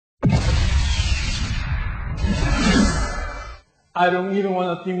I don't even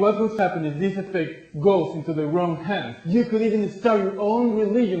want to think what would happen if this effect goes into the wrong hands. You could even start your own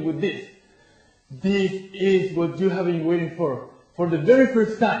religion with this. This is what you have been waiting for the very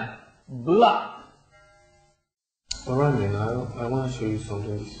first time. Blood. Alright man, I want to show you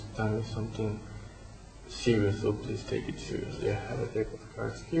something. This time is something serious, so please take it seriously. I have a deck of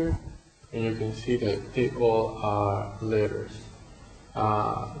cards here, and you can see that they all are letters.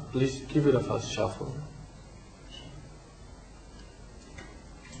 Please give it a fast shuffle.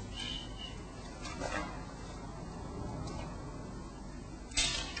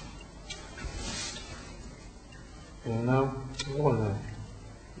 And now I wanna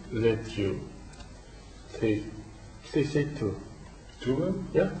let you take, say two. Two?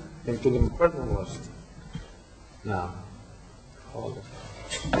 Yeah, and to the partner was. Now, hold it.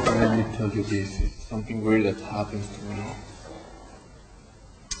 Let me tell you this, it's something weird that happens to me.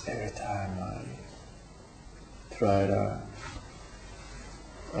 Every time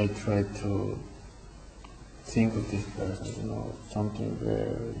I try to think of this person, you know, something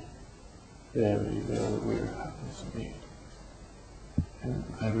very, very, very weird happens to me. And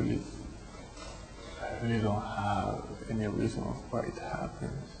I really don't have any reason of why it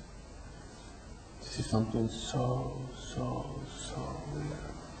happens. This is something so weird.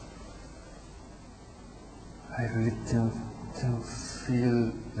 I really don't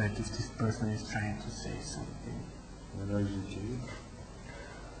feel like if this person is trying to say something. What are you doing?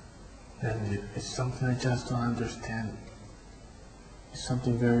 And it's something I just don't understand. It's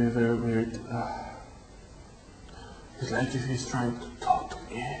something very, very weird. It's like if he's trying to talk to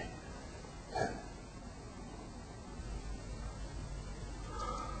me.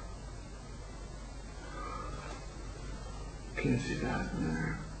 Can you see that,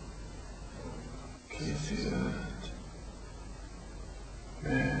 man? Can you see that?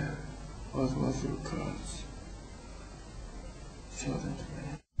 Man, what was your cards? Show them to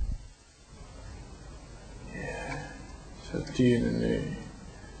me. Yeah, it's a T and an A.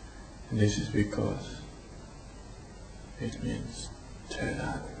 And this is because it means 10.